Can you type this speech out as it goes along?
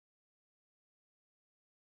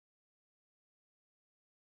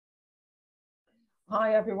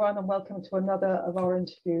Hi everyone, and welcome to another of our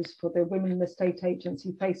interviews for the Women in the State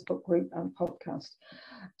Agency Facebook group and podcast.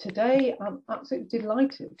 Today, I'm absolutely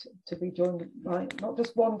delighted to be joined by not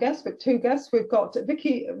just one guest, but two guests. We've got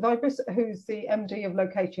Vicky Bibiris, who's the MD of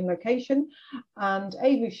Location, and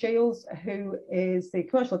Amy Shields, who is the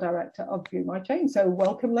Commercial Director of View My Chain. So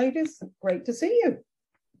welcome, ladies. Great to see you.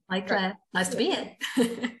 Hi, Claire. Nice to be here.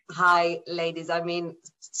 Hi, ladies. I mean,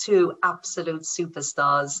 two absolute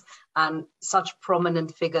superstars and such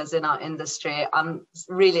prominent figures in our industry. I'm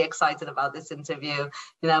really excited about this interview.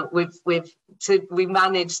 You know, we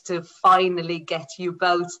managed to finally get you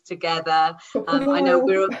both together. I know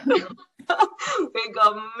we've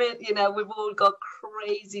all got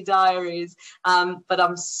crazy diaries, but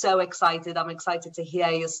I'm so excited. I'm excited to hear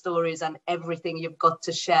your stories and everything you've got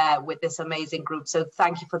to share with this amazing group. So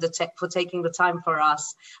thank you for taking the time for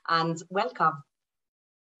us, and welcome.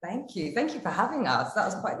 Thank you for having us. That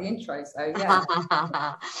was quite the intro. So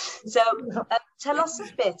yeah. So tell us a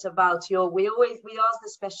bit about we ask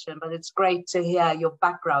this question, but it's great to hear your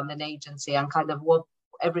background in agency and kind of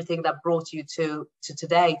everything that brought you to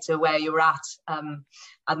today, to where you're at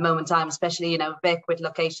the moment in time, especially, you know, Vic with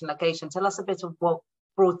location. Tell us a bit of what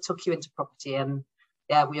took you into property and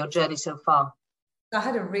your journey so far. I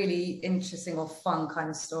had a really interesting or fun kind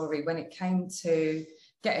of story when it came to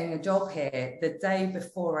getting a job here. The day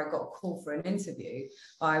before I got a call for an interview,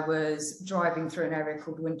 I was driving through an area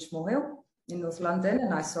called Winchmore Hill in North London,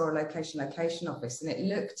 and I saw a location office, and it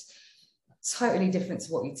looked totally different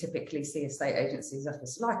to what you typically see estate agencies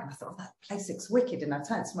office like. And I thought, oh, that place looks wicked. And I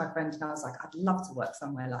turned to my friend and I was like, I'd love to work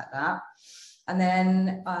somewhere like that. And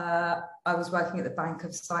then I was working at the Bank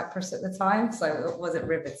of Cyprus at the time, so it wasn't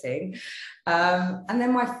riveting. And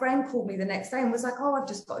then my friend called me the next day and was like, oh, I've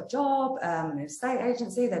just got a job in an estate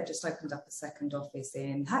agency. They've just opened up a second office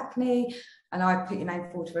in Hackney, and I put your name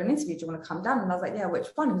forward for an interview. Do you want to come down? And I was like, yeah, which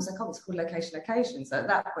one? He was like, oh, it's called Location. So at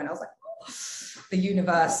that point, I was like, oh, the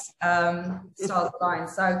universe stars align.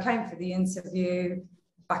 So I came for the interview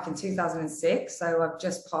back in 2006. So I've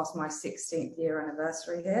just passed my 16th year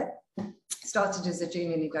anniversary here. Started as a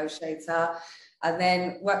junior negotiator and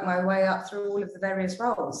then worked my way up through all of the various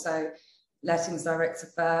roles. So lettings director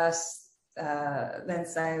first, then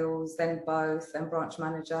sales, then both, then branch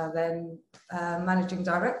manager, then managing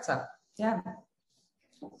director. Yeah.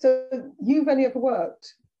 So you've only ever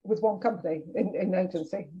worked with one company in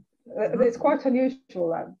agency. It's quite unusual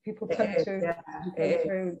that people tend to go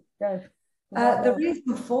through. The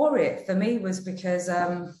reason for it for me was because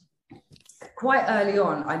quite early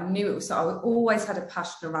on, I knew it was. I always had a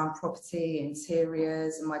passion around property,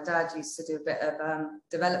 interiors, and my dad used to do a bit of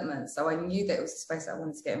development. So I knew that it was a space that I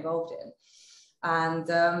wanted to get involved in.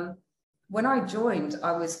 And when I joined,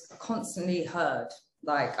 I was constantly heard.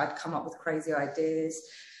 Like, I'd come up with crazy ideas.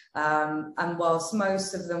 And whilst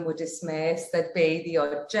most of them were dismissed, there'd be the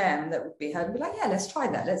odd gem that would be heard and be like, yeah, let's try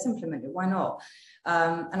that. Let's implement it. Why not?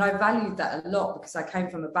 And I valued that a lot because I came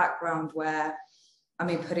from a background where, I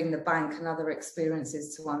mean, putting the bank and other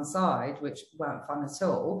experiences to one side, which weren't fun at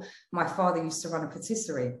all. My father used to run a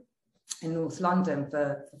patisserie in North London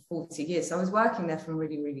for 40 years. So I was working there from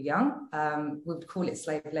really, really young. We would call it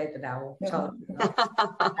slave labour now, or child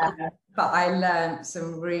labour. But I learned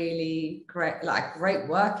some really great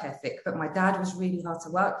work ethic. But my dad was really hard to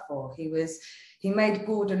work for. He made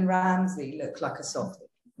Gordon Ramsay look like a softie.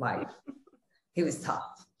 Like, he was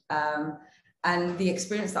tough. And the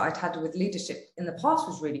experience that I'd had with leadership in the past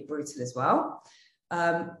was really brutal as well.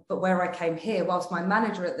 But where I came here, whilst my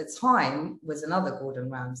manager at the time was another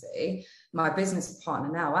Gordon Ramsay, my business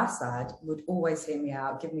partner now, Assad, would always hear me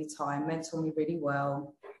out, give me time, mentor me really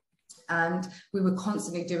well. And we were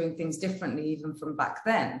constantly doing things differently, even from back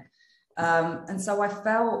then. And so I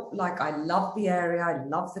felt like I loved the area, I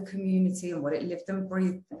loved the community and what it lived and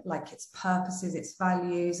breathed, like its purposes, its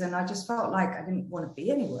values. And I just felt like I didn't want to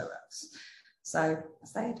be anywhere else. So I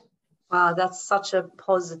stayed. Wow, that's such a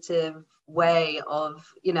positive way of,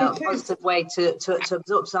 positive way to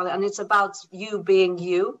absorb something. And it's about you being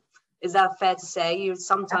you. Is that fair to say? You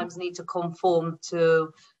sometimes need to conform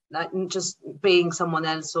to just being someone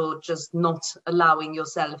else, or just not allowing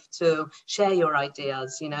yourself to share your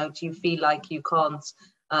ideas. Do you feel like you can't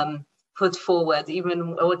put forward,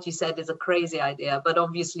 even what you said is a crazy idea, but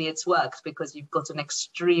obviously it's worked because you've got an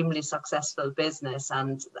extremely successful business,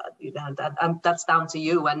 and that's down to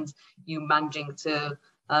you and you managing to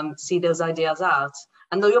see those ideas out,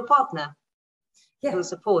 and your partner who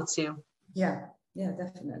supports you. Yeah,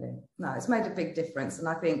 definitely. No, it's made a big difference. And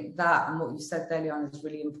I think that, and what you said early on, is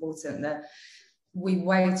really important, that we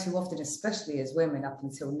way too often, especially as women up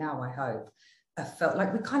until now, I hope, have felt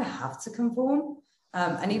like we kind of have to conform.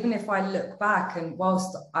 And even if I look back, and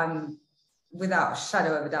whilst I'm without a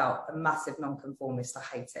shadow of a doubt a massive nonconformist,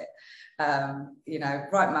 I hate it. You know,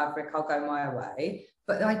 right maverick, I'll go my way.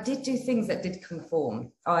 But I did do things that did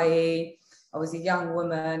conform. I was a young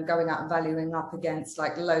woman going out and valuing up against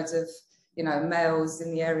like loads of, you know, males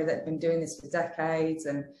in the area that had been doing this for decades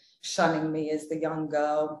and shunning me as the young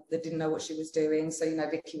girl that didn't know what she was doing. So, you know,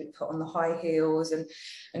 Vicky would put on the high heels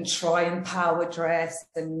and try and power dress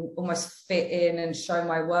and almost fit in and show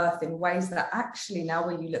my worth in ways that actually now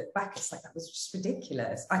when you look back, it's like, that was just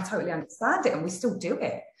ridiculous. I totally understand it and we still do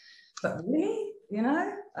it. But really, you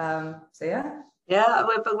know, so yeah. Yeah,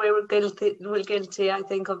 but we were guilty, I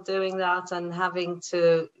think, of doing that and having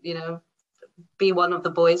to, you know, be one of the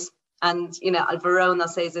boys. And, you know, Verona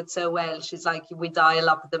says it so well. She's like, we dial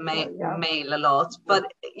up the male a lot.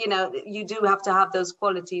 But, you know, you do have to have those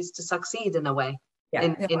qualities to succeed in a way,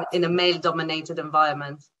 in a male-dominated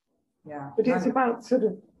environment. Yeah. But it's about sort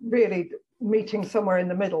of really meeting somewhere in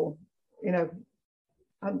the middle, you know,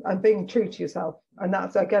 and being true to yourself. And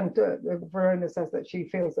that's, again, Verona says that she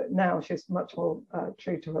feels that now she's much more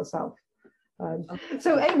true to herself.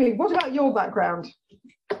 So, Amy, what about your background?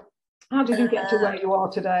 How did you get to where you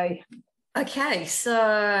are today? Okay, so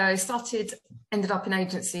I ended up in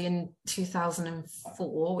agency in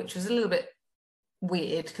 2004, which was a little bit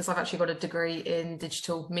weird because I've actually got a degree in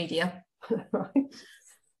digital media Right.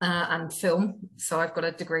 And film. So I've got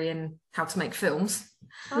a degree in how to make films.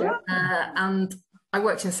 Yeah. And I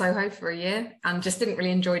worked in Soho for a year and just didn't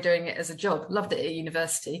really enjoy doing it as a job. Loved it at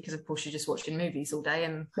university because, of course, you're just watching movies all day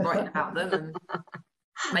and writing about them and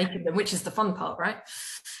making them, which is the fun part, right?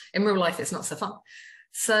 In real life, it's not so fun.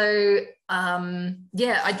 So, I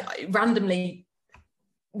randomly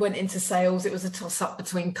went into sales. It was a toss-up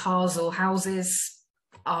between cars or houses.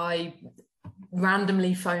 I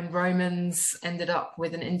randomly phoned Romans, ended up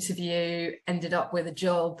with an interview, ended up with a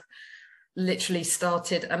job, literally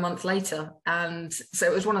started a month later. And so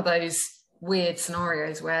it was one of those weird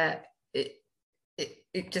scenarios where it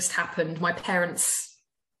just happened. My parents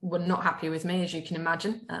were not happy with me, as you can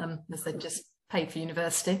imagine, as they just paid for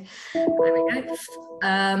university. There we go.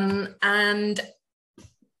 And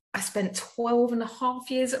I spent 12 and a half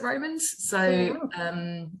years at Romans. So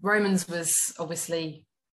Romans was obviously,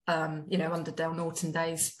 under Del Norton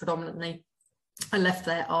days predominantly. I left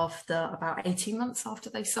there after about 18 months after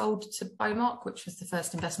they sold to Beaumark, which was the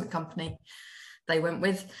first investment company they went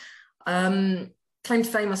with. Claim to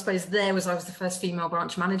fame, I suppose, there was I was the first female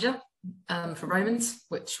branch manager for Romans,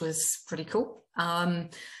 which was pretty cool.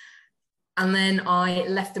 And then I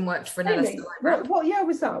left and worked for an LSI. What year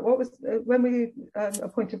was that? What was when were you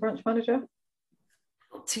appointed branch manager?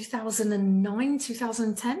 2009,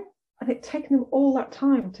 2010. And it'd taken them all that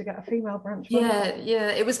time to get a female branch manager. Yeah.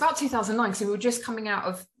 It was about 2009 because we were just coming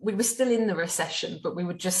we were still in the recession, but we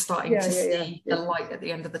were just starting to see the light at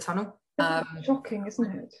the end of the tunnel. Shocking,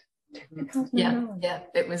 isn't it? Yeah.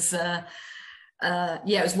 It was.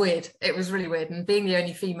 It was weird. It was really weird. And being the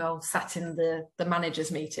only female sat in the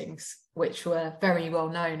managers' meetings, which were very well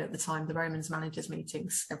known at the time, the Romans managers'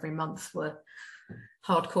 meetings every month were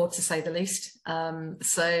hardcore, to say the least. But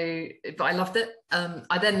I loved it.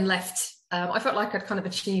 I then left. I felt like I'd kind of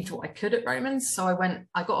achieved what I could at Romans. So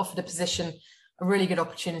I got offered a position, a really good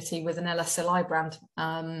opportunity with an LSLI brand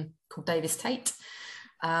called Davis Tate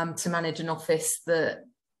to manage an office that,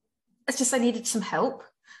 let's just say, needed some help.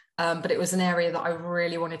 But it was an area that I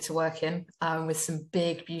really wanted to work in with some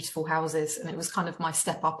big, beautiful houses. And it was kind of my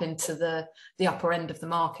step up into the upper end of the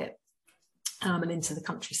market and into the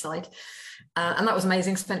countryside. And that was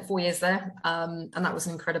amazing. Spent 4 years there. And that was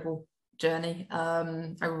an incredible journey.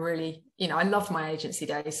 I really, I loved my agency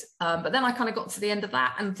days. But then I kind of got to the end of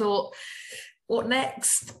that and thought, what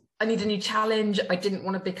next? I need a new challenge. I didn't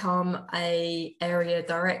want to become a area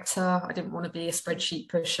director. I didn't want to be a spreadsheet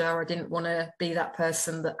pusher. I didn't want to be that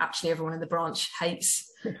person that actually everyone in the branch hates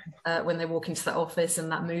when they walk into that office,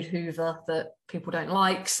 and that mood hoover that people don't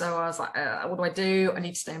like. So I was like, what do? I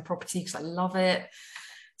need to stay in property because I love it.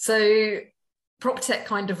 So PropTech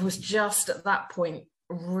kind of was just at that point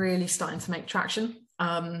really starting to make traction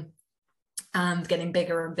and getting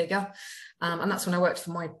bigger and bigger. And that's when I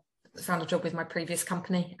found a job with my previous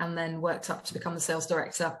company and then worked up to become the sales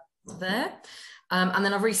director there. And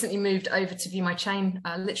then I've recently moved over to View My Chain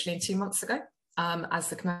literally 2 months ago as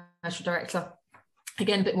the commercial director.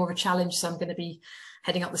 Again, a bit more of a challenge. So I'm going to be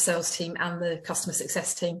heading up the sales team and the customer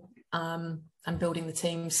success team and building the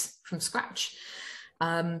teams from scratch.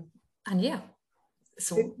 It's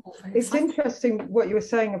interesting what you were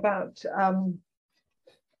saying about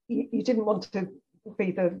you didn't want to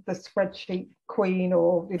be the spreadsheet queen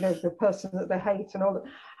or the person that they hate and all that.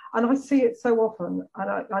 And I see it so often,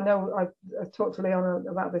 and I know I've talked to Leona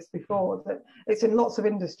about this before, that it's in lots of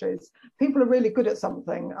industries. People are really good at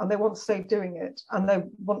something and they want to stay doing it, and they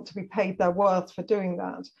want to be paid their worth for doing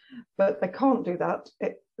that, but they can't do that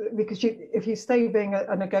because if you stay being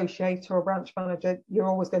a negotiator or branch manager, you're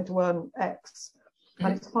always going to earn X,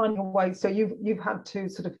 and it's finding a way. So you've had to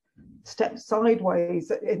sort of step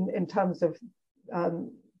sideways in terms of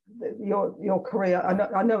your career.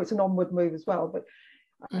 I know it's an onward move as well, but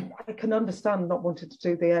I can understand not wanting to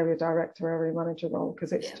do the area director, area manager role,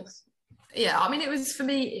 because it's just... Yeah, I mean, it was, for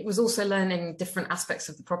me, it was also learning different aspects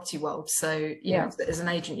of the property world. So, you know, as an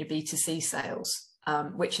agent, your B2C sales,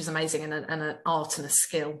 which is amazing, and an art and a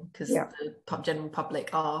skill, because the general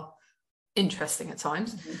public are interesting at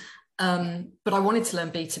times. But I wanted to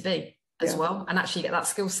learn B2B as well, and actually get that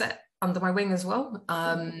skill set under my wing as well.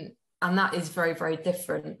 And that is very, very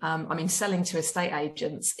different. I mean, selling to estate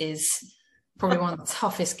agents is probably one of the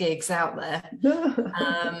toughest gigs out there.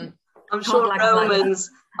 I'm sure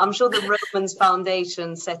the Romans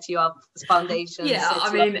Foundation set you up. Foundation. Yeah,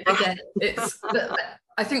 I mean, again,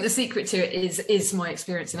 I think the secret to it is my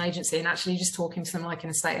experience in agency, and actually just talking to them like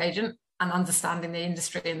an estate agent and understanding the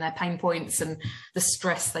industry and their pain points and the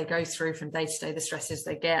stress they go through from day to day, the stresses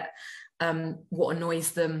they get, what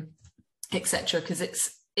annoys them, etc. Because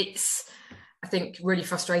it's I think really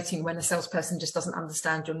frustrating when a salesperson just doesn't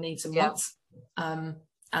understand your needs and wants.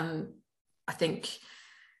 And I think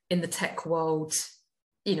in the tech world,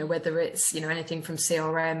 you know, whether it's, you know, anything from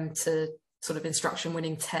CRM to sort of instruction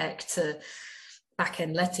winning tech to back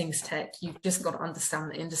end lettings tech, you've just got to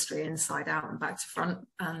understand the industry inside out and back to front.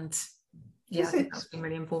 And I think that's been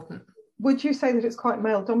really important. Would you say that it's quite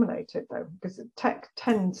male dominated though? Because tech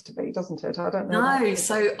tends to be, doesn't it? I don't know. No,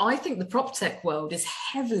 so I think the prop tech world is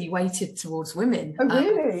heavily weighted towards women. Oh,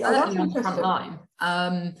 really? Certainly on the front line.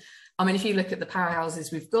 I mean, if you look at the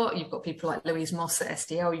powerhouses you've got people like Louise Moss at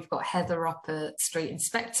SDL, you've got Heather up at Street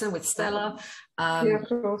Inspector with Stella, of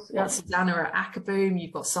course, Susanna at Ackerboom,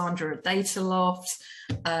 you've got Sandra at Dataloft,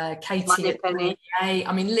 Katie at PA.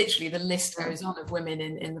 I mean, literally the list goes on of women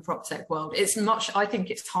in the prop tech world. I think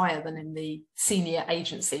it's higher than in the senior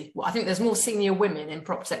agency. Well, I think there's more senior women in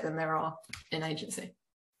prop tech than there are in agency.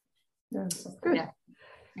 Yeah, that's good. Yeah.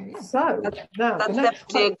 So now that's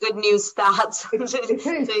definitely a good news start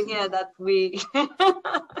to hear that we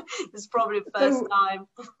it's probably the first time.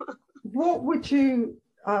 What would you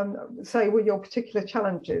say were your particular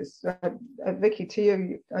challenges, Vicky, to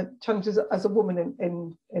you, challenges as a woman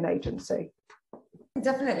in agency?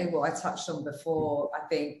 Definitely what I touched on before. I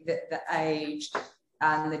think that the age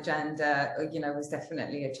and the gender, you know, was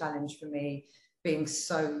definitely a challenge for me. Being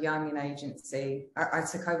so young in agency, I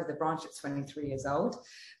took over the branch at 23 years old.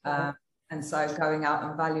 And so going out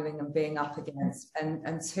and valuing and being up against,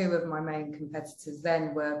 and two of my main competitors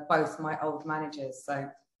then were both my old managers. So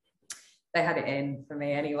they had it in for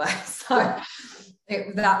me anyway. So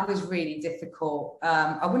that was really difficult.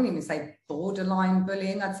 I wouldn't even say borderline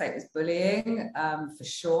bullying. I'd say it was bullying for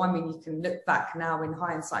sure. I mean, you can look back now in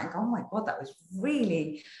hindsight and go, oh my God, that was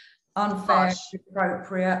really unfair,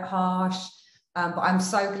 inappropriate, harsh. But I'm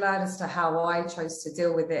so glad as to how I chose to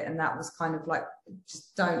deal with it. And that was kind of like,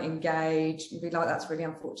 just don't engage. Be like, that's really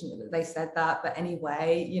unfortunate that they said that. But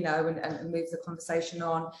anyway, you know, and move the conversation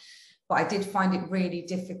on. But I did find it really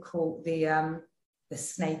difficult, the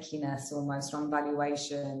snakiness almost on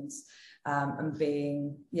valuations and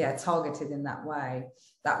being, targeted in that way.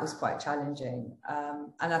 That was quite challenging.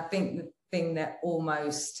 And I think the thing that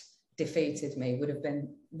almost defeated me would have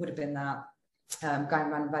been that. Going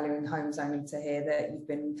around valuing homes only to hear that you've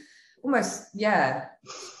been almost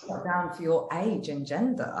put down for your age and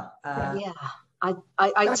gender.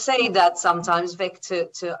 I'd say that sometimes, Vic,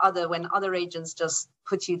 when other agents just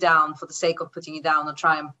put you down for the sake of putting you down and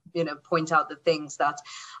try and, you know, point out the things that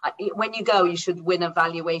when you go, you should win a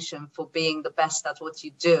valuation for being the best at what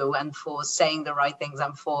you do and for saying the right things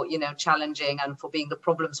and for, you know, challenging and for being the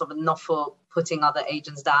problem solver, not for putting other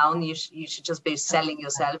agents down. You should just be selling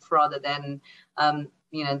yourself rather than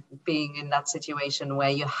you know, being in that situation where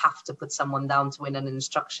you have to put someone down to win an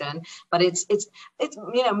instruction. But it's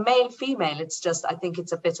you know, male, female, it's just, I think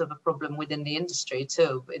it's a bit of a problem within the industry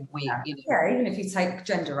too. Even if you take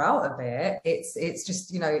gender out of it, it's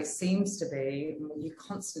just, you know, it seems to be, you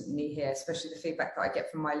constantly hear, especially the feedback that I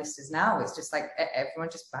get from my listers now, it's just like everyone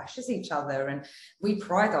just bashes each other, and we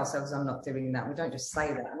pride ourselves on not doing that. We don't just say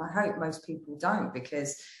that, and I hope most people don't,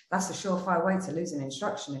 because that's a surefire way to lose an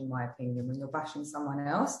instruction, in my opinion, when you're bashing someone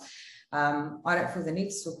else. I don't feel the need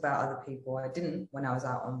to talk about other people. I didn't when I was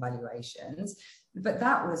out on valuations, but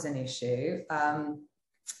that was an issue.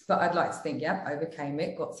 But I'd like to think, yep, overcame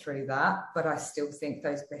it, got through that, but I still think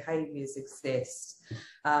those behaviours exist.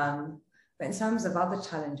 But in terms of other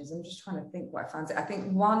challenges, I'm just trying to think what I found. I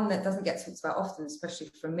think one that doesn't get talked about often, especially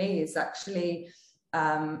from me, is actually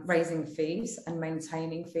raising fees and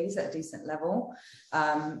maintaining fees at a decent level.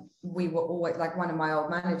 We were always, like one of my old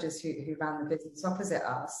managers who ran the business opposite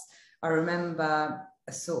us, I remember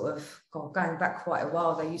a sort of, going back quite a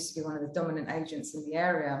while, they used to be one of the dominant agents in the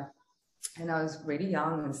area. And I was really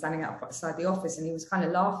young and standing outside the office, and he was kind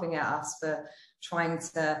of laughing at us for trying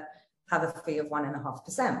to have a fee of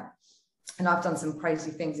 1.5%. And I've done some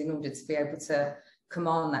crazy things in order to be able to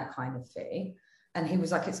command that kind of fee. And he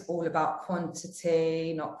was like, it's all about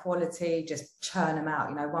quantity, not quality, just churn them out,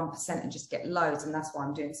 1% and just get loads. And that's why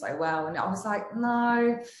I'm doing so well. And I was like,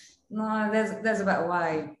 no, there's a better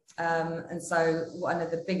way. And so one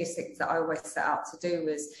of the biggest things that I always set out to do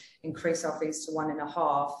was increase our fees to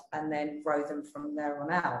 1.5 and then grow them from there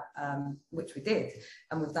on out, which we did.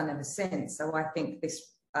 And we've done ever since. So I think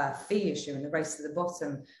this fee issue and the race to the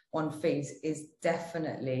bottom on fees is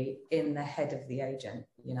definitely in the head of the agent,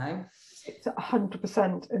 It's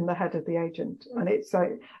 100% in the head of the agent. And it's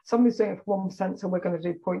like, somebody's doing it for 1%, so we're going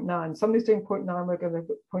to do 0.9. Somebody's doing 0.9, we're going to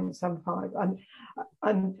do 0.75.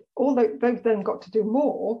 And all they've then got to do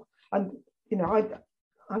more. And,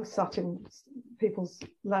 I've sat in people's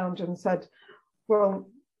lounge and said, well,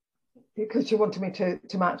 because you wanted me to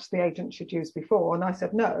match the agent you'd used before. And I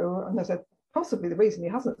said, no. And I said, possibly the reason he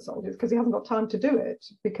hasn't sold it is because he hasn't got time to do it,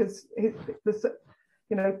 because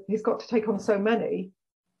he's got to take on so many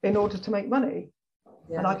in order to make money.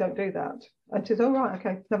 Yeah. And I don't do that. And she's all right,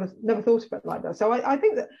 okay, never thought of it like that. So I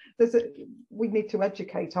think that we need to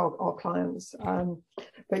educate our clients.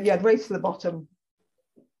 But yeah, race to the bottom.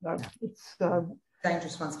 No, it's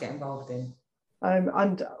dangerous ones to get involved in.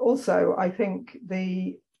 And also, I think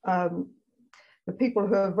the people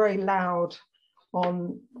who are very loud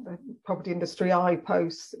on the property industry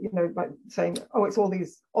posts, like saying, oh, it's all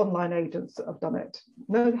these online agents that have done it.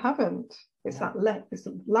 No, they haven't. It's it's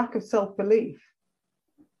a lack of self-belief.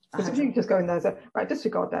 Because if you just go in there and say, right,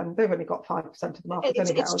 disregard them, they've only got 5% of the market.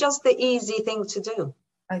 It's just the easy thing to do.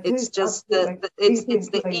 It's just it's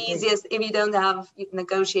the easiest. If you don't have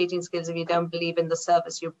negotiating skills, if you don't believe in the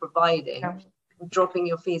service you're providing, dropping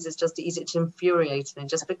your fees is just easy to infuriate me,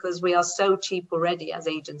 just because we are so cheap already as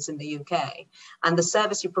agents in the UK, and the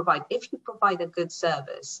service you provide, if you provide a good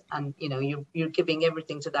service and you're giving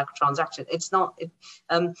everything to that transaction, it's not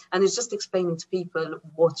and it's just explaining to people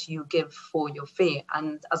what you give for your fee.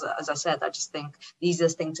 And as I said, I just think the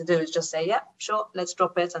easiest thing to do is just say, yeah, sure, let's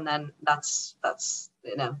drop it, and then that's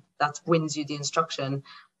that wins you the instruction.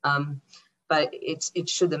 But it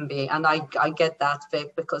shouldn't be. And I get that,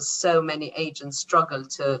 Vic, because so many agents struggle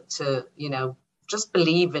to just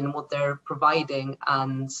believe in what they're providing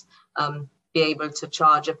and be able to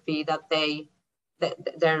charge a fee that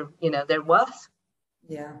they're worth.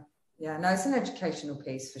 Yeah, no, it's an educational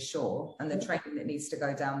piece for sure, and the training that needs to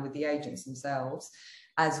go down with the agents themselves,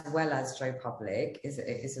 as well as Joe Public,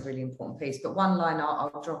 is a really important piece. But one line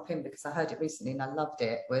I'll drop in, because I heard it recently and I loved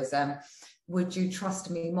it, was, would you trust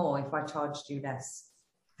me more if I charged you less?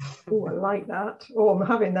 Oh, I like that. Oh, I'm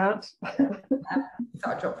having that. So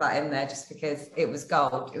I dropped that in there just because it was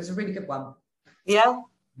gold. It was a really good one. Yeah.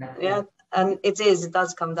 And it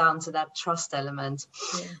does come down to that trust element.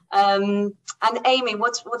 Yeah. And Amy,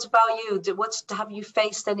 what about you? Have you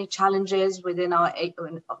faced any challenges within our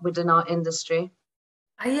industry?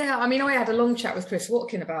 Yeah, I mean, I had a long chat with Chris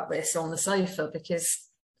Watkin about this on the sofa, because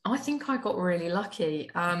I think I got really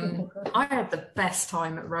lucky. I had the best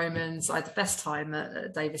time at Romans. I had the best time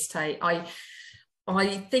at Davis Tate. I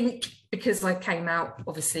think because I came out,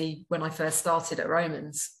 obviously, when I first started at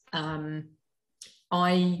Romans,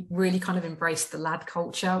 I really kind of embraced the lad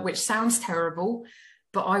culture, which sounds terrible,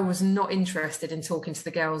 but I was not interested in talking to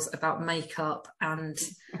the girls about makeup and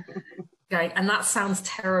going, and that sounds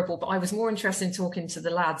terrible, but I was more interested in talking to the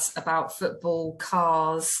lads about football,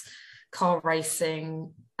 cars, car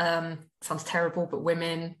racing, sounds terrible, but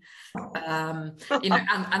women, and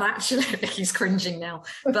actually Vicky's cringing now,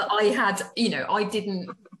 but I had, I didn't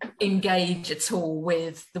engage at all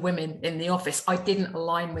with the women in the office. I didn't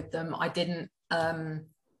align with them. I didn't, they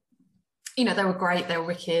were great, they were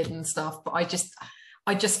wicked and stuff, but I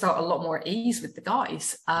just felt a lot more at ease with the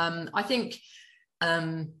guys. I think,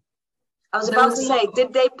 I was about to say,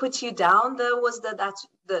 did they put you down? There was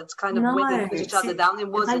that's kind of way they put each other down. It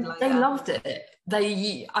wasn't like that. They loved it.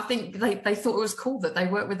 I think they thought it was cool that they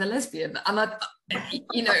worked with a lesbian, and I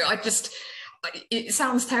it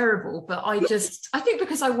sounds terrible, but I think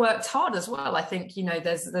because I worked hard as well, I think, you know,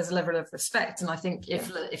 there's a level of respect. And I think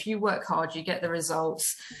if you work hard, you get the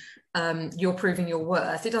results, you're proving your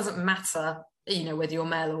worth. It doesn't matter, you know, whether you're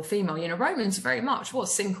male or female. You know, Romans very much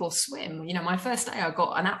was sink or swim. You know, my first day I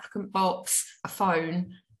got an applicant box, a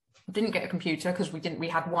phone, didn't get a computer because we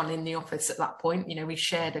had one in the office at that point. You know, we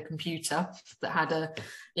shared a computer that had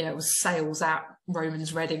it was sales at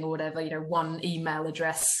Romans Reading or whatever, you know, one email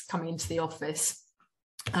address coming into the office.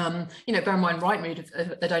 You know, bear in mind,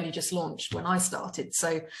 Rightmove had only just launched when I started.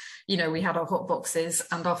 So, you know, we had our hot boxes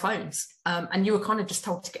and our phones, and you were kind of just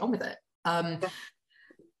told to get on with it.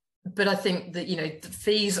 But I think that, you know, the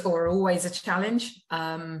fees are always a challenge.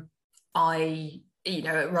 You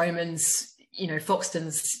know, at Romans, you know,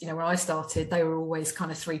 Foxton's, you know, when I started, they were always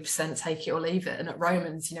kind of 3%, take it or leave it. And at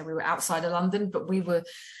Romans, you know, we were outside of London, but we were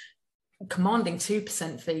commanding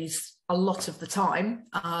 2% fees a lot of the time.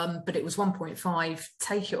 But it was 1.5,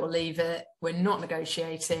 take it or leave it. We're not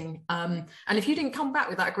negotiating. And if you didn't come back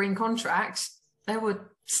with that green contract, there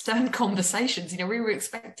were stern conversations. You know, we were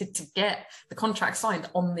expected to get the contract signed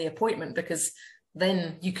on the appointment, because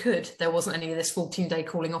then there wasn't any of this 14-day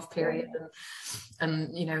calling off period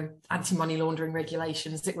and you know, anti-money laundering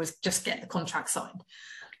regulations. It was just get the contract signed.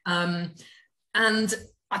 And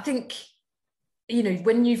I think, you know,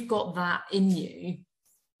 when you've got that in you,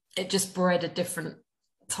 it just bred a different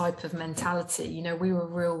type of mentality. You know, we were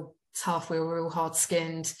real tough, we were real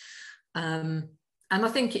hard-skinned, and I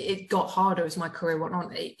think it got harder as my career went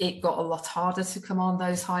on. It got a lot harder to command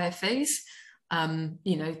those higher fees.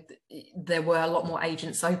 You know, there were a lot more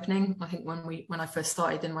agents opening. I think when I first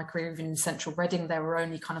started in my career, even in central Reading, there were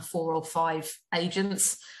only kind of 4 or 5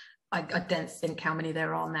 agents. I don't think how many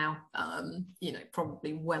there are now. You know,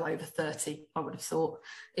 probably well over 30, I would have thought,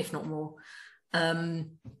 if not more.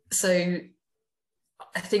 So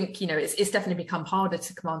I think, you know, it's definitely become harder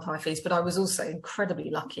to command high fees, but I was also incredibly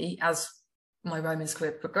lucky as my Romans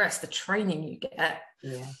career progressed. The training you get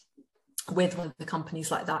with one of the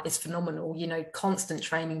companies like that is phenomenal. You know, constant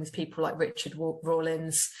training with people like Richard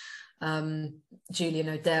Rawlins, Julian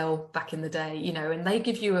O'Dell back in the day, you know, and they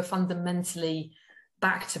give you a fundamentally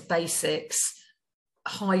back to basics,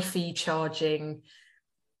 high fee charging,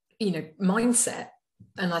 you know, mindset.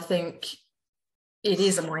 And I think it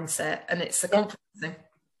is a mindset, and it's a confidence thing.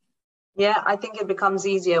 Yeah, I think it becomes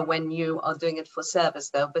easier when you are doing it for service,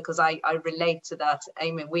 though, because I relate to that.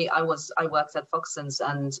 Amy, I worked at Foxton's,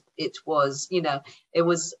 and it was, you know, it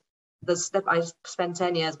was the step. I spent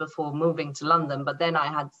 10 years before moving to London, but then I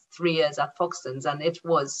had 3 years at Foxton's, and it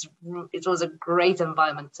was a great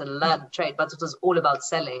environment to learn trade, but it was all about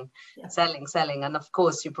selling, and of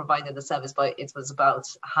course you provided the service, but it was about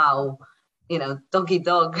how, you know, doggy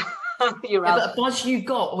dog. But the buzz you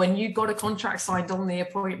got when you got a contract signed on the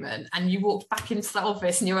appointment and you walked back into the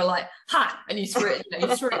office and you were like, ha, and you threw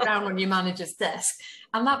it down on your manager's desk.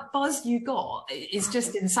 And that buzz you got is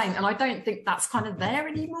just insane. And I don't think that's kind of there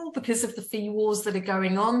anymore because of the fee wars that are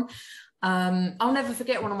going on. I'll never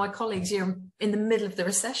forget one of my colleagues, you know, in the middle of the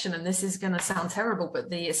recession, and this is going to sound terrible, but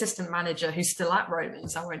the assistant manager who's still at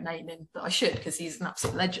Romans, I won't name him, but I should because he's an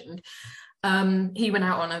absolute legend. He went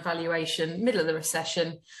out on evaluation, middle of the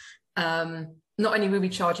recession. Not only were we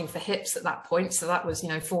charging for hips at that point, so that was, you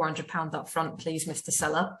know, £400 up front, please, Mr.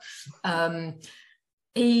 Seller.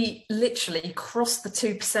 He literally crossed the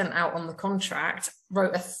 2% out on the contract,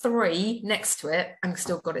 wrote a 3 next to it, and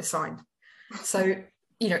still got it signed. So,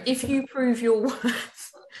 you know, if you prove your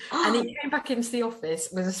worth, and he came back into the office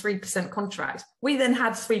with a 3% contract. We then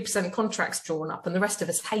had 3% contracts drawn up, and the rest of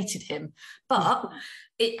us hated him. But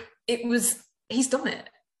it was, he's done it.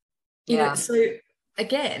 You know, so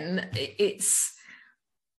again, it's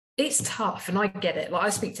tough, and I get it. Like, I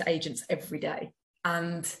speak to agents every day,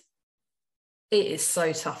 and it is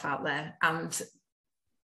so tough out there, and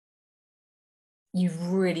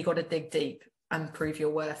you've really got to dig deep and prove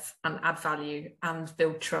your worth and add value and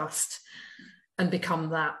build trust and become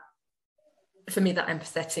that, for me, that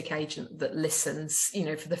empathetic agent that listens. You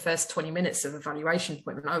know, for the first 20 minutes of evaluation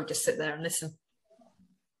appointment, I would just sit there and listen.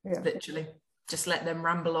 Literally just let them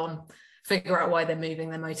ramble on, figure out why they're moving,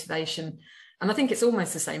 their motivation. And I think it's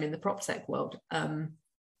almost the same in the prop tech world.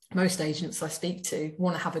 Most agents I speak to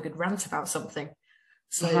want to have a good rant about something.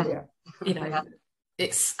 So, you know,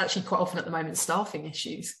 it's actually quite often at the moment staffing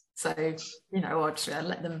issues. So, you know, I'll just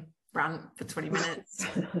let them rant for 20 minutes.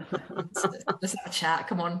 Let's have a chat.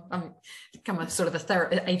 Come on, I'm a sort of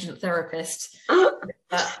agent therapist.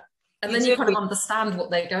 And then you kind of understand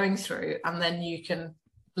what they're going through, and then you can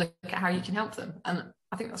look at how you can help them. And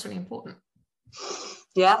I think that's really important.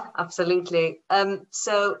 Yeah, absolutely.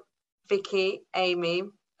 So Vicky, Amy,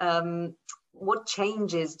 what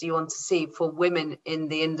changes do you want to see for women in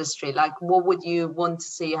the industry? Like, what would you want to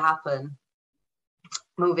see happen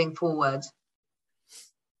moving forward?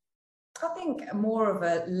 I think more of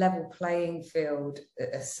a level playing field,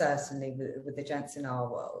 certainly with the gents in our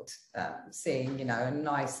world, seeing, you know, a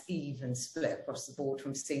nice even split across the board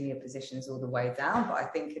from senior positions all the way down. But I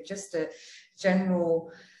think just a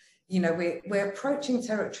general, you know, we're approaching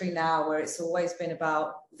territory now where it's always been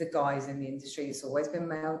about the guys in the industry. It's always been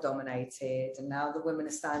male dominated, and now the women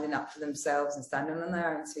are standing up for themselves and standing on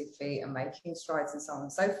their own 2 feet and making strides and so on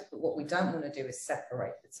and so forth. But what we don't want to do is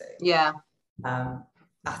separate the two. Yeah.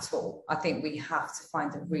 At all. I think we have to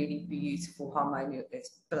find a really beautiful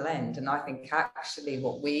harmonious blend, and I think actually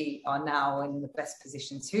what we are now in the best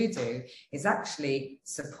position to do is actually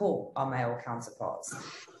support our male counterparts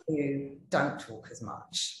who don't talk as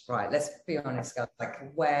much, right? Let's be honest, guys,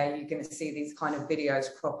 like where you're going to see these kind of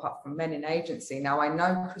videos crop up from men in agency. Now, I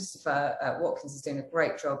know Christopher Watkins is doing a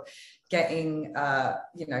great job getting,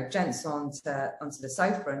 you know, gents onto the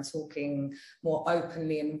sofa and talking more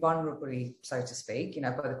openly and vulnerably, so to speak, you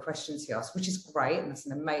know, by the questions he asked, which is great, and that's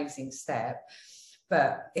an amazing step.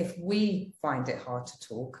 But if we find it hard to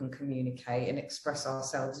talk and communicate and express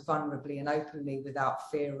ourselves vulnerably and openly without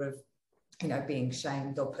fear of, you know, being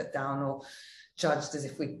shamed or put down or judged as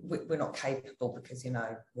if we're not capable because, you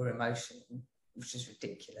know, we're emotional, which is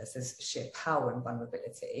ridiculous. There's sheer power and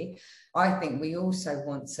vulnerability. I think we also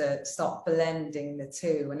want to start blending the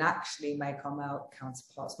two and actually make our male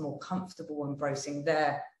counterparts more comfortable embracing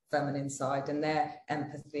their feminine side and their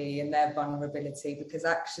empathy and their vulnerability, because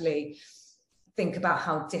actually think about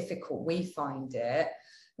how difficult we find it.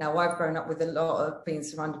 Now, I've grown up with a lot of being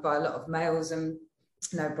surrounded by a lot of males, and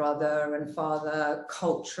you know, brother and father,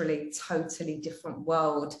 culturally totally different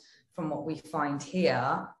world from what we find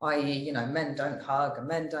here, i.e., you know, men don't hug and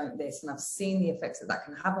men don't this, and I've seen the effects that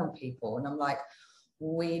can have on people, and I'm like,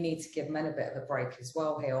 we need to give men a bit of a break as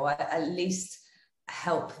well here, or at least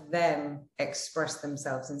help them express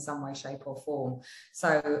themselves in some way, shape or form.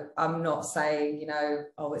 So I'm not saying, you know,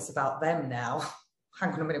 oh, it's about them now.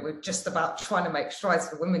 Hang on a minute, we're just about trying to make strides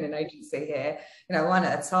for women in agency here, you know, one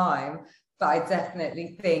at a time. But I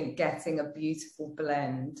definitely think getting a beautiful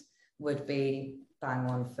blend would be bang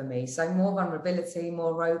on for me. So more vulnerability,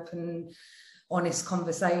 more open, honest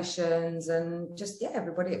conversations, and just, yeah,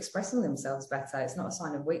 everybody expressing themselves better. It's not a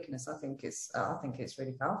sign of weakness. I think it's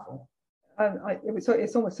really powerful.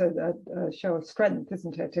 It's almost a show of strength,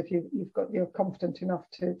 isn't it? If you're confident enough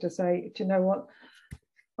to say, do you know what,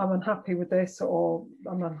 I'm unhappy with this, or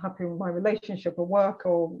I'm unhappy with my relationship or work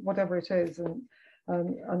or whatever it is,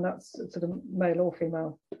 and that's sort of male or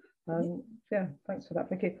female. Yeah, thanks for that,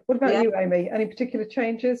 Vicky. What about you, Amy? Any particular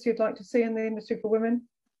changes you'd like to see in the industry for women?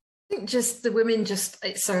 I think just the women,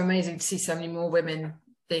 it's so amazing to see so many more women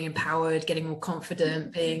being empowered, getting more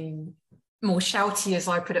confident, being more shouty, as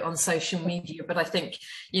I put it on social media. But I think,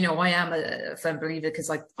 you know, I am a firm believer, because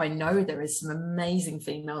I know there is some amazing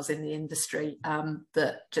females in the industry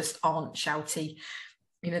that just aren't shouty.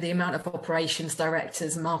 You know, the amount of operations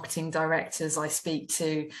directors, marketing directors I speak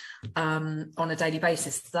to on a daily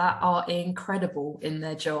basis that are incredible in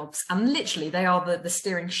their jobs, and literally they are the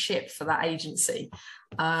steering ship for that agency.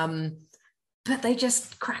 But they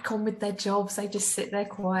just crack on with their jobs. They just sit there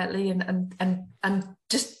quietly and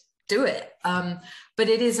just do it. But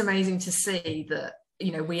it is amazing to see that,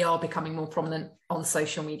 you know, we are becoming more prominent on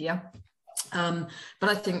social media. But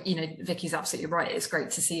I think, you know, Vicky's absolutely right. It's great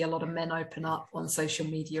to see a lot of men open up on social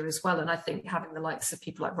media as well. And I think having the likes of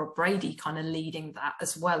people like Rob Brady kind of leading that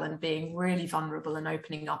as well, and being really vulnerable and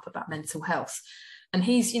opening up about mental health. And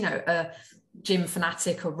he's, you know, a gym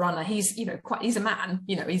fanatic, a runner. He's, you know, he's a man,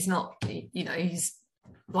 you know, he's not, you know, he's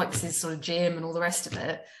likes his sort of gym and all the rest of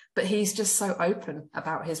it, but he's just so open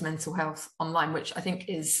about his mental health online, which I think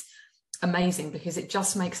is amazing, because it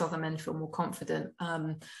just makes other men feel more confident.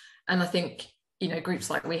 And I think, you know, groups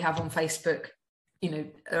like we have on Facebook, you know,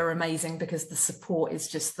 are amazing, because the support is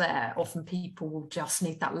just there. Often people will just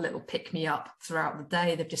need that little pick me up throughout the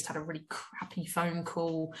day. They've just had a really crappy phone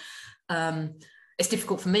call. It's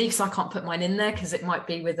difficult for me because I can't put mine in there, because it might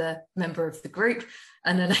be with a member of the group.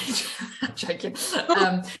 And then I'm joking.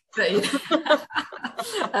 But,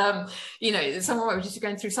 you know, someone might be just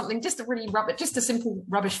going through something, just a simple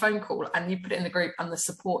rubbish phone call, and you put it in the group and the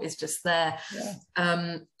support is just there. Yeah.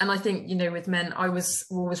 And I think, you know, with men, I was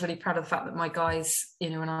always really proud of the fact that my guys,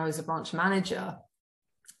 you know, when I was a branch manager,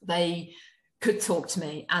 they could talk to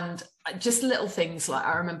me, and just little things like,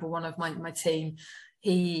 I remember one of my team,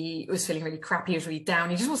 he was feeling really crap, he was really down,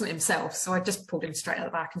 he just wasn't himself. So I just pulled him straight out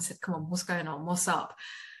the back and said, come on, what's going on? What's up?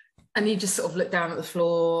 And he just sort of looked down at the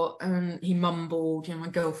floor and he mumbled, my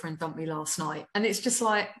girlfriend dumped me last night. And it's just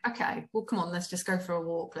like, okay, well, come on, let's just go for a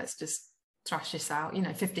walk. Let's just thrash this out.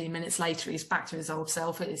 15 minutes later, he's back to his old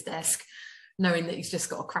self at his desk, knowing that he's just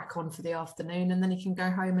got to crack on for the afternoon, and then he can go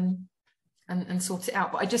home and sort it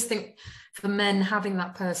out. But I just think for men, having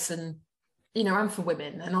that person, and for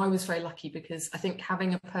women, and I was very lucky because I think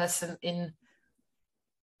having a person in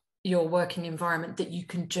your working environment that you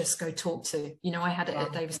can just go talk to. I had it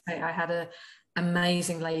at Davis Tate. I had a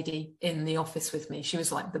amazing lady in the office with me. She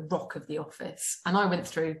was like the rock of the office. And I went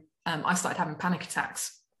through, I started having panic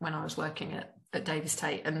attacks when I was working at Davis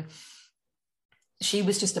Tate. And she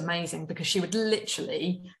was just amazing because she would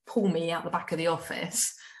literally pull me out the back of the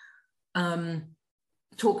office,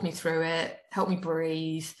 talk me through it, help me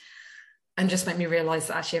breathe, and just make me realise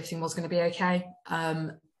that actually everything was going to be okay.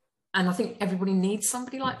 And I think everybody needs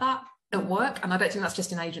somebody like that at work. And I don't think that's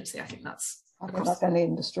just an agency. I think that's across any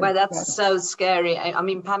industry. Well, that's so scary. I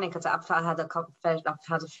mean, panic attacks, I've had a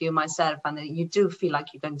few myself, and you do feel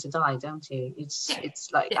like you're going to die, don't you? It's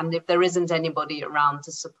like, and if there isn't anybody around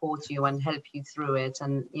to support you and help you through it,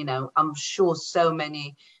 and, I'm sure so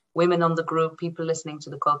many women on the group, people listening to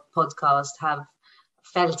the podcast have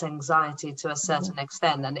felt anxiety to a certain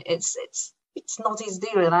extent. And it's not easy to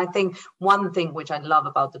do. And I think one thing which I love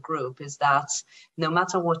about the group is that no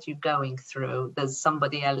matter what you're going through, there's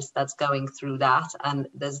somebody else that's going through that. And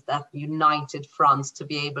there's that united front to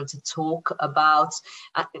be able to talk about,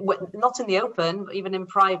 not in the open, but even in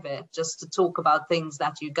private, just to talk about things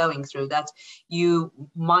that you're going through that you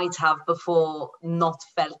might have before not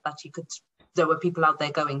felt that there were people out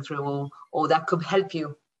there going through or that could help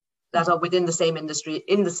you, that are within the same industry,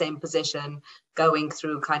 in the same position, going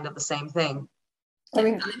through kind of the same thing. I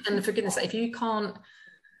mean, and for goodness sake, if you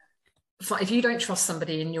don't trust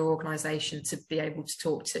somebody in your organisation to be able to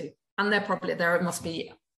talk to, and there must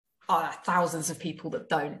be thousands of people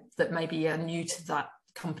that maybe are new to that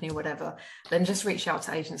company or whatever, then just reach out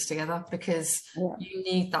to Agents Together, because you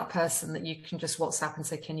need that person that you can just WhatsApp and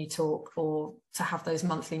say, can you talk, or to have those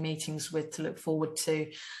monthly meetings with, to look forward to.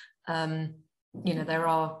 There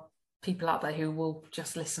are people out there who will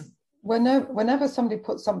just listen. Whenever somebody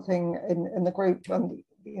puts something in the group, and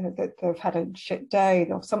that they've had a shit day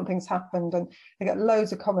or something's happened, and they get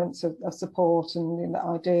loads of comments of support and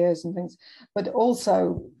ideas and things. But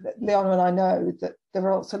also, Leona and I know that there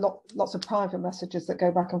are also lots of private messages that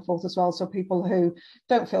go back and forth as well. So people who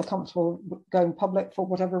don't feel comfortable going public for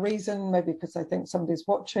whatever reason, maybe because they think somebody's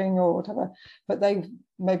watching or whatever, but they've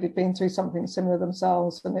maybe been through something similar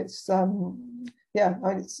themselves, and it's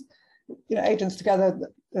it's Agents Together,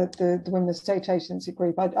 the Women Estate Agency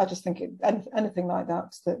group. I just think anything like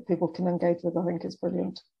that people can engage with, I think is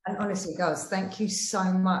brilliant. And honestly, girls, thank you so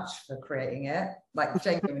much for creating it. Like,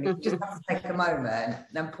 genuinely, you just have to take a moment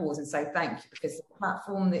and pause and say thank you, because the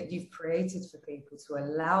platform that you've created for people to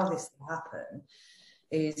allow this to happen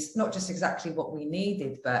is not just exactly what we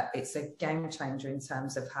needed, but it's a game changer in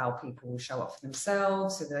terms of how people will show up for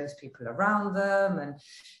themselves, for those people around them, and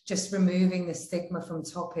just removing the stigma from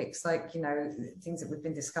topics like, things that we've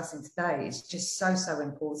been discussing today. Is just so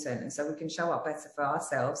important. And so we can show up better for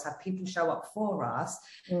ourselves, have people show up for us,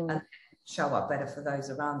 and show up better for those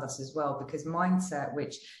around us as well, because mindset,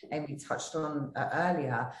 which Amy touched on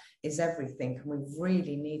earlier, is everything. And we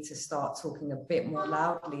really need to start talking a bit more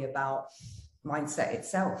loudly about mindset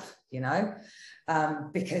itself,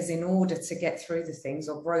 because in order to get through the things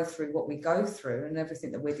or grow through what we go through and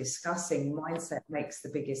everything that we're discussing, mindset makes the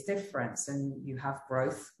biggest difference. And you have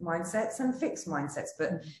growth mindsets and fixed mindsets,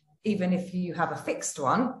 but even if you have a fixed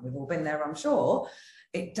one, we've all been there, I'm sure,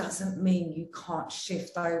 it doesn't mean you can't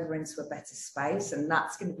shift over into a better space. And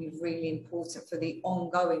that's going to be really important for the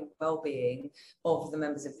ongoing well-being of the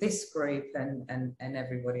members of this group and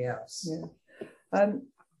everybody else.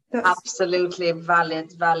 Absolutely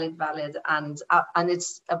valid, and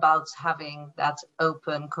it's about having that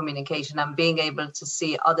open communication and being able to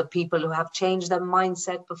see other people who have changed their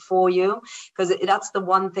mindset before you, because that's the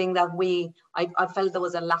one thing that I felt there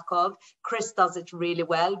was a lack of. Chris does it really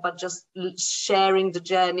well, but just sharing the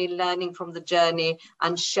journey, learning from the journey,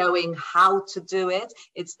 and showing how to do it.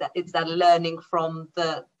 It's that learning from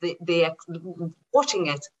the watching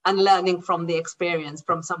it and learning from the experience,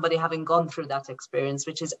 from somebody having gone through that experience,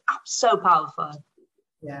 which is so powerful.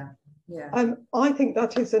 Yeah. I think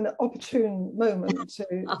that is an opportune moment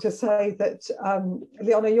to say that,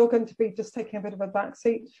 Leona, you're going to be just taking a bit of a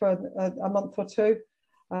backseat for a month or two.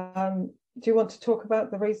 Do you want to talk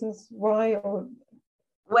about the reasons why? Or?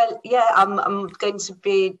 Well, yeah, I'm going to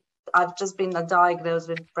be. I've just been diagnosed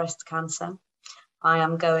with breast cancer, I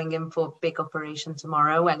am going in for a big operation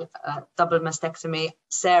tomorrow, and double mastectomy.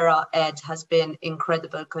 Sarah Ed has been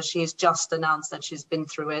incredible because she's just announced that she's been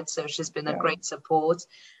through it. So she's been a great support.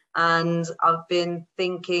 And I've been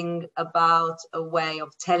thinking about a way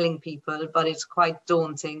of telling people, but it's quite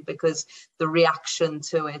daunting because the reaction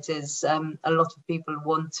to it is a lot of people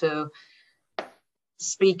want to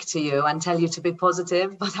speak to you and tell you to be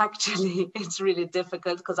positive, but actually it's really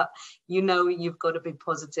difficult because you've got to be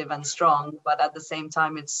positive and strong, but at the same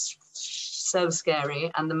time it's so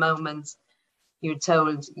scary. And the moment you're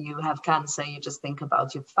told you have cancer, you just think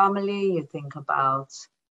about your family, you think about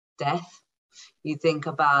death, you think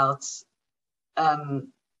about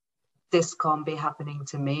this can't be happening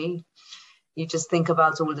to me, you just think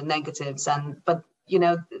about all the negatives. But you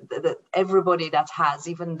know, everybody that has,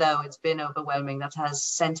 even though it's been overwhelming, that has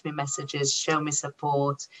sent me messages, shown me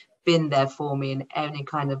support, been there for me in any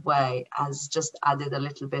kind of way, has just added a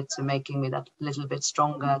little bit to making me that little bit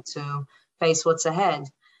stronger to face what's ahead.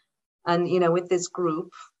 And, you know, with this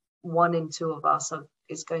group, 1 in 2 of us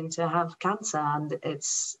is going to have cancer. And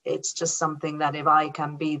it's just something that if I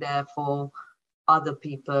can be there for other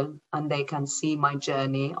people and they can see my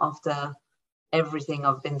journey after everything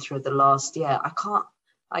I've been through the last year,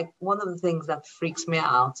 one of the things that freaks me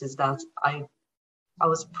out is that I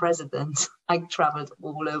was president. I traveled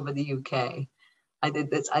all over the UK. I did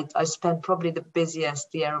this. I spent probably the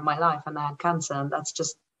busiest year of my life and I had cancer, and that's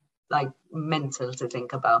just like mental to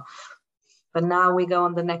think about. But now we go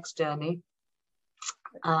on the next journey.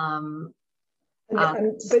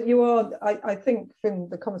 But you are, I think from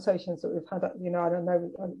the conversations that we've had, you know, I don't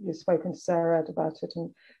know, you've spoken to Sarah Ed about it,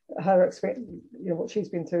 and her experience, you know, what she's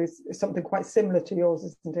been through is something quite similar to yours,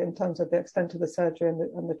 isn't it, in terms of the extent of the surgery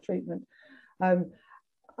and the treatment.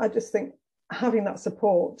 I just think having that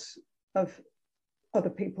support of other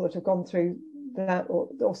people that have gone through that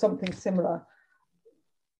or something similar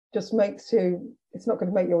just makes you, it's not going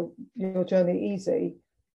to make your journey easy,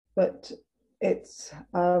 but it's,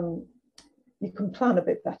 you can plan a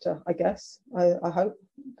bit better, I guess. I hope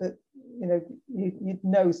that, you know, you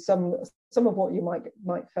know some of what you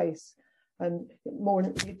might face, and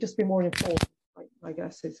you'd just be more informed, I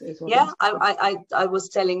guess is what. Yeah, I was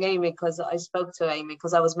telling Amy, because I spoke to Amy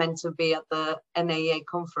because I was meant to be at the NAA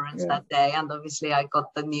conference that day, and obviously I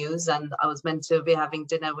got the news and I was meant to be having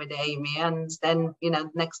dinner with Amy, and then, you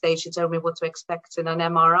know, next day she told me what to expect in an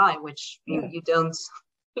MRI, which you don't.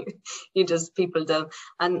 People don't.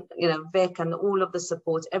 And, you know, Vic and all of the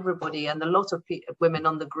support, everybody, and a lot of women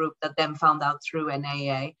on the group that then found out through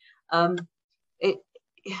NAA,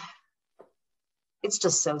 it's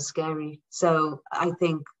just so scary. So I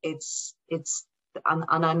think it's and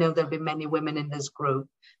I know there'll be many women in this group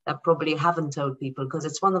that probably haven't told people, because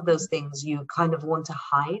it's one of those things you kind of want to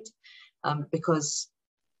hide, because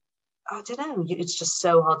I don't know, it's just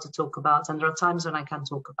so hard to talk about. And there are times when I can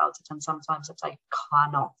talk about it, and sometimes that I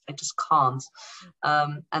cannot, I just can't.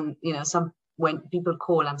 And, you know, when people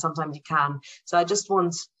call, and sometimes you can. So I just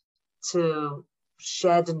want to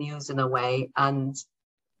share the news in a way. And,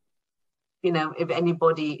 you know, if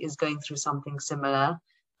anybody is going through something similar,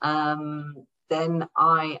 then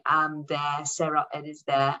I am there, Sarah Ed is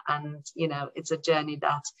there. And, you know, it's a journey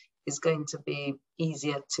that is going to be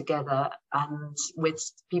easier together, and with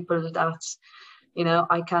people that, you know,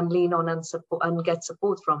 I can lean on and support and get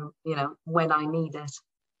support from, you know, when I need it.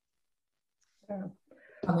 I'm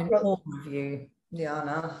in awe of you,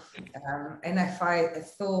 Liana. And if I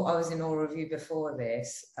thought I was in awe of you before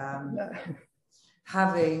this,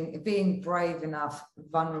 being brave enough,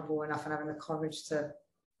 vulnerable enough, and having the courage to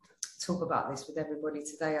talk about this with everybody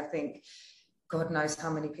today, I think God knows how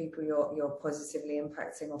many people you're positively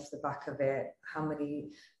impacting off the back of it, how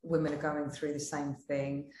many women are going through the same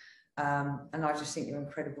thing. And I just think you're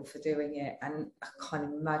incredible for doing it. And I can't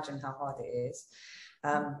imagine how hard it is.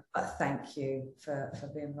 But thank you for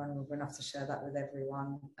being vulnerable enough to share that with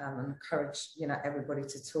everyone, and encourage, you know, everybody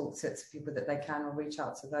to talk to people that they can, or reach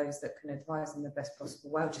out to those that can advise in the best possible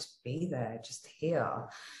way. Just be there, just here.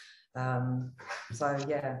 So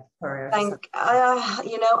yeah, sorry.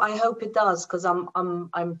 You know, I hope it does, because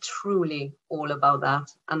I'm truly all about that,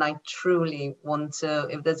 and I truly want to.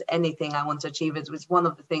 If there's anything I want to achieve, it was one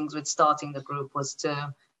of the things with starting the group was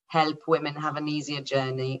to help women have an easier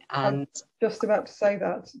journey. And I'm just about to say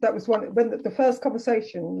that was when the first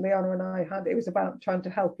conversation Liana and I had, it was about trying to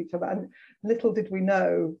help each other, and little did we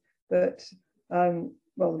know that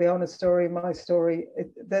well, Liana's story, my story,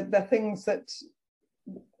 they're things that,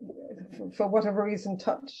 for whatever reason,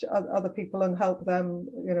 touch other people and help them,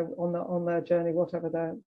 you know, on their journey, whatever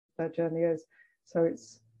their journey is. So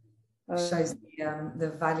it's Shows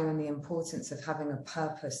the value and the importance of having a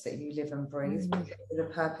purpose that you live and breathe. The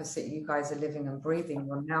purpose that you guys are living and breathing,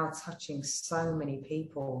 you're now touching so many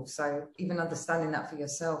people. So even understanding that for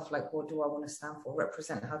yourself, like, what do I want to stand for,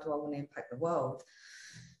 represent, how do I want to impact the world?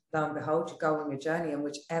 Lo and behold, you go on your journey, and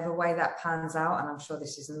whichever way that pans out, and I'm sure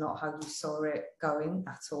this is not how you saw it going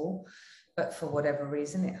at all, but for whatever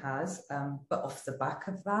reason it has, but off the back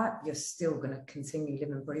of that, you're still going to continue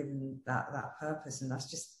living and breathing that purpose, and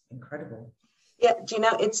that's just incredible. Yeah, do you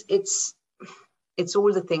know, it's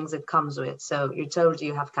all the things that comes with it. So you're told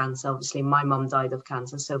you have cancer. Obviously my mum died of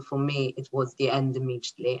cancer, so for me it was the end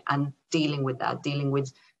immediately, and dealing with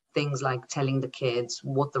things like telling the kids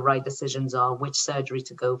what the right decisions are, which surgery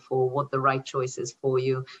to go for, what the right choice is for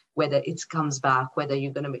you, whether it comes back, whether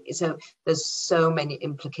you're going to be, so there's so many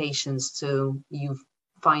implications to you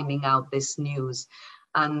finding out this news.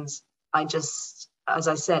 And I just, as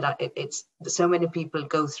I said, it's so many people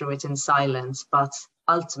go through it in silence, but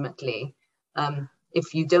ultimately,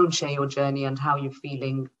 if you don't share your journey and how you're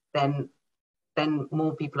feeling, then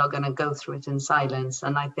more people are going to go through it in silence.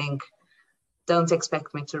 And I think, don't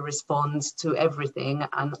expect me to respond to everything.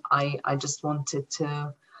 And I just wanted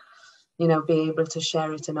to, you know, be able to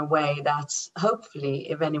share it in a way that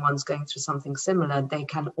hopefully if anyone's going through something similar, they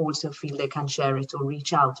can also feel they can share it or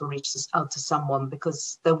reach out to someone,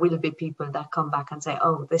 because there will be people that come back and say,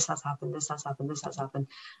 oh, this has happened, this has happened, this has happened.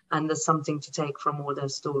 And there's something to take from all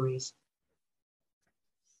those stories.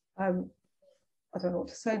 I don't know what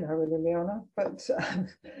to say now, really, Liana, but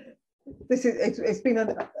it's been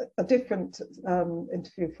a different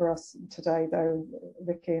interview for us today, though,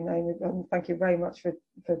 Vicky and Amy, and thank you very much for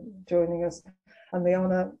joining us. And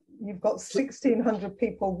Liana, you've got 1,600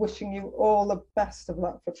 people wishing you all the best of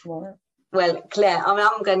luck for tomorrow. Well, Claire,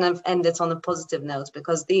 I'm going to end it on a positive note,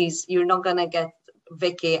 because you're not going to get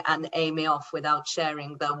Vicky and Amy off without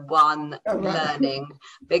sharing the one learning,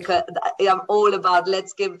 because I'm all about,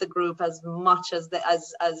 let's give the group as much as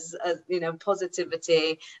you know,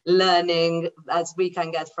 positivity, learning as we can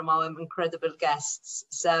get from our incredible guests.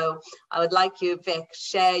 So I would like you, Vic,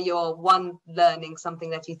 share your one learning,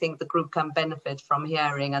 something that you think the group can benefit from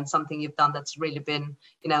hearing, and something you've done that's really been,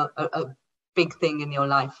 you know, a big thing in your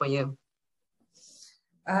life for you.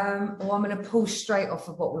 Well, I'm going to pull straight off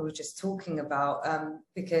of what we were just talking about,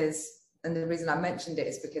 because, and the reason I mentioned it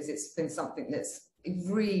is because it's been something that's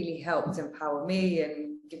really helped empower me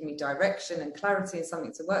and give me direction and clarity and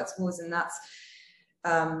something to work towards. And that's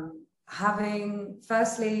having,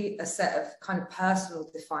 firstly, a set of kind of personal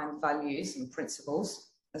defined values and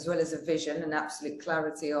principles, as well as a vision and absolute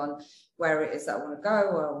clarity on where it is that I want to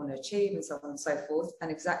go, what I want to achieve, and so on and so forth.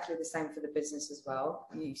 And exactly the same for the business as well.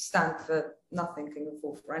 You stand for nothing and you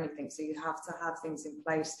fall for anything. So you have to have things in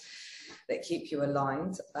place that keep you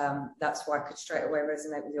aligned. That's why I could straight away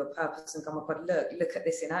resonate with your purpose and go, oh my God, look at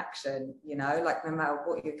this in action. You know, like no matter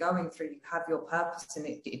what you're going through, you have your purpose, and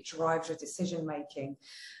it drives your decision making.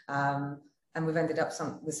 And we've ended up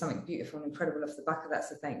with something beautiful and incredible off the back of that.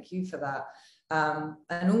 So thank you for that.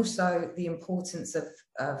 And also the importance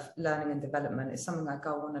of learning and development is something I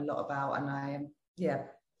go on a lot about, and I am,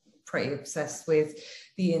 pretty obsessed with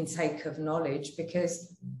the intake of knowledge,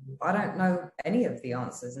 because I don't know any of the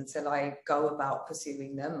answers until I go about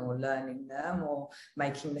pursuing them or learning them or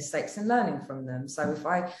making mistakes and learning from them. So if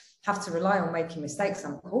I have to rely on making mistakes,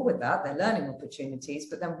 I'm cool with that. They're learning opportunities,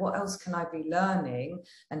 but then what else can I be learning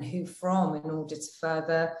and who from in order to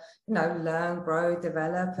further, you know, learn, grow,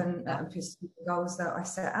 develop and pursue the goals that I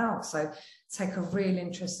set out. So take a real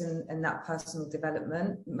interest in that personal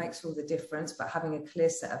development. It makes all the difference, but having a clear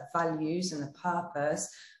set of values and a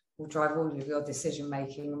purpose will drive all of your decision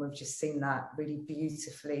making, and we've just seen that really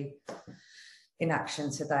beautifully in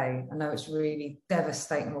action today. I know it's really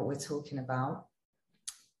devastating what we're talking about,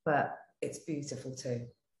 but it's beautiful too.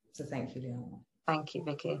 So thank you, Liana. Thank you,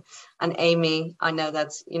 Vicky. And Amy, I know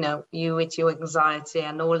that, you know, you with your anxiety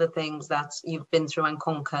and all the things that you've been through and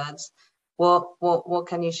conquered, what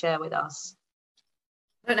can you share with us?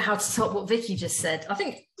 I don't know how to top what Vicky just said. I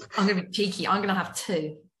think I'm going to be cheeky. I'm going to have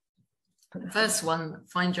two. The first one,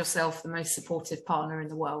 find yourself the most supportive partner in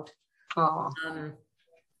the world. So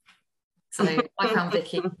I found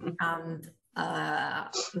Vicky, and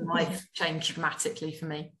life changed dramatically for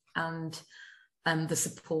me. And the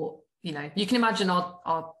support, you know, you can imagine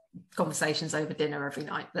our conversations over dinner every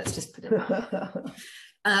night. Let's just put it that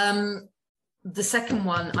way. The second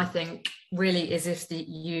one, I think, really is if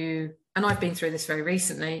you, and I've been through this very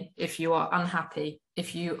recently, if you are unhappy,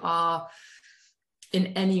 if you are in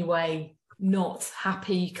any way not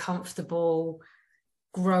happy, comfortable,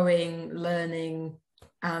 growing, learning,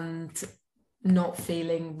 and not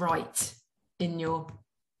feeling right in your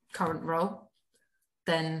current role,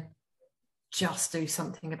 then just do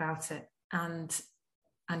something about it and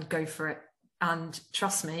go for it. And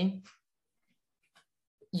trust me,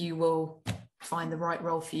 you will find the right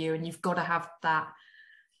role for you. And you've got to have that,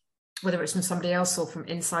 whether it's from somebody else or from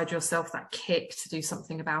inside yourself, that kick to do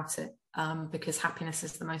something about it, because happiness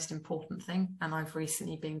is the most important thing. And I've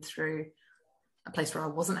recently been through a place where I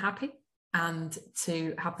wasn't happy, and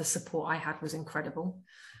to have the support I had was incredible.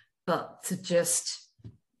 But to just,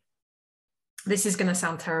 this is going to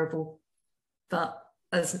sound terrible, but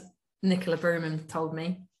as Nicola Bruman told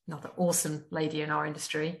me, another awesome lady in our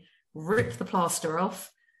industry, rip the plaster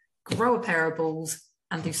off, grow a pair of balls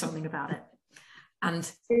and do something about it. And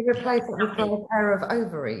do you replace it with a pair of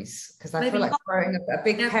ovaries? Because I feel like growing a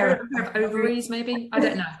big pair of ovaries, maybe. I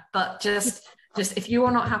don't know. But just if you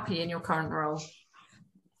are not happy in your current role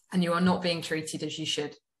and you are not being treated as you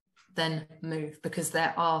should, then move, because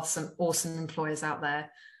there are some awesome employers out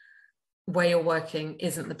there. Where you're working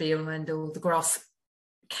isn't the be all and end all. The grass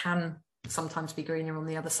can sometimes be greener on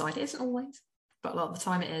the other side. It isn't always, but a lot of the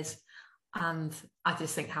time it is. And I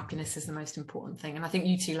just think happiness is the most important thing. And I think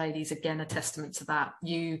you two ladies, again, a testament to that.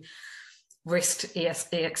 You risked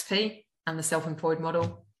EXP and the self-employed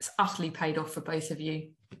model. It's utterly paid off for both of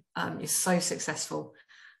you. You're so successful.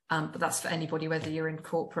 But that's for anybody, whether you're in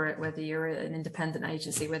corporate, whether you're an independent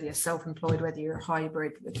agency, whether you're self-employed, whether you're a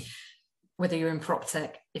hybrid, whether you're in prop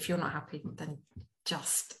tech. If you're not happy, then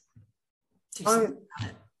just do something about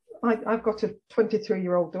it. I've got a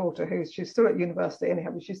 23-year-old daughter she's still at university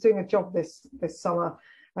anyhow, but she's doing a job this summer,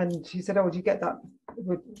 and she said, "Oh, did you get that?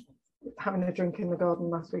 We're having a drink in the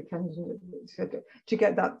garden last weekend." And she said, "Do you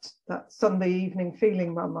get that Sunday evening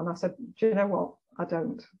feeling, Mum?" And I said, "Do you know what? I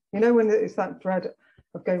don't. You know, when it's that dread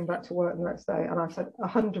of going back to work the next day." And I said,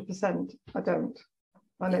 100%, I don't.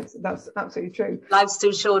 And that's absolutely true. Life's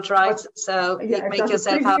too short, right? So make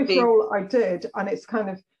yourself happy. Role I did, and it's kind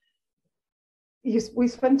of, we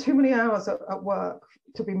spend too many hours at work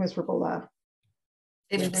to be miserable there.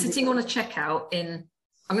 If sitting on a checkout in,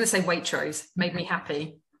 I'm going to say Waitrose, made me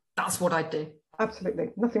happy, that's what I'd do. Absolutely,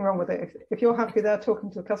 nothing wrong with it. If you're happy there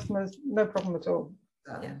talking to the customers, no problem at all.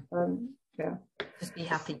 Yeah. Just be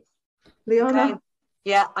happy. Liana? Okay.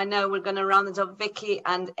 Yeah, I know we're going to round it up. Vicky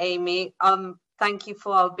and Amy, thank you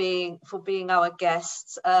for being our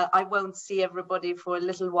guests. I won't see everybody for a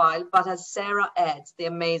little while, but as Sarah Ed, the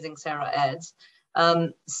amazing Sarah Ed,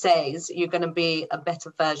 says, you're going to be a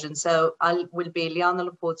better version. So I will be Liana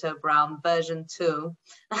Laporto Brown version 2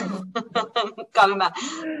 coming back,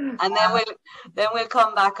 and then we'll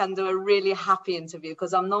come back and do a really happy interview,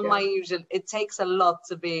 because I'm not my usual. It takes a lot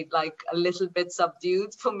to be like a little bit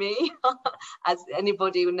subdued for me. As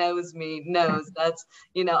anybody who knows me knows that,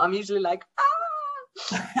 you know, I'm usually like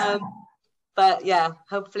but yeah,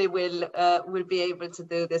 hopefully we'll be able to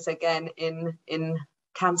do this again in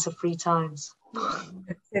cancer-free times.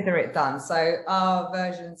 Consider it done. So our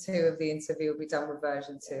version 2 of the interview will be done with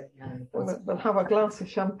version 2. We'll have a glass of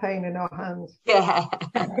champagne in our hands. Yeah,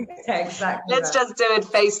 exactly. Let's just do it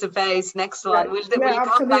face to face. Next one, we'll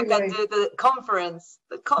come back and do the conference.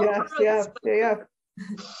 Yeah.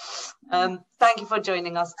 Thank you for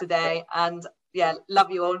joining us today, and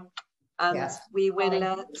love you all. And we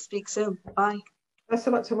will speak soon. Bye. Best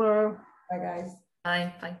of luck tomorrow. Bye, guys.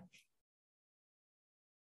 Bye.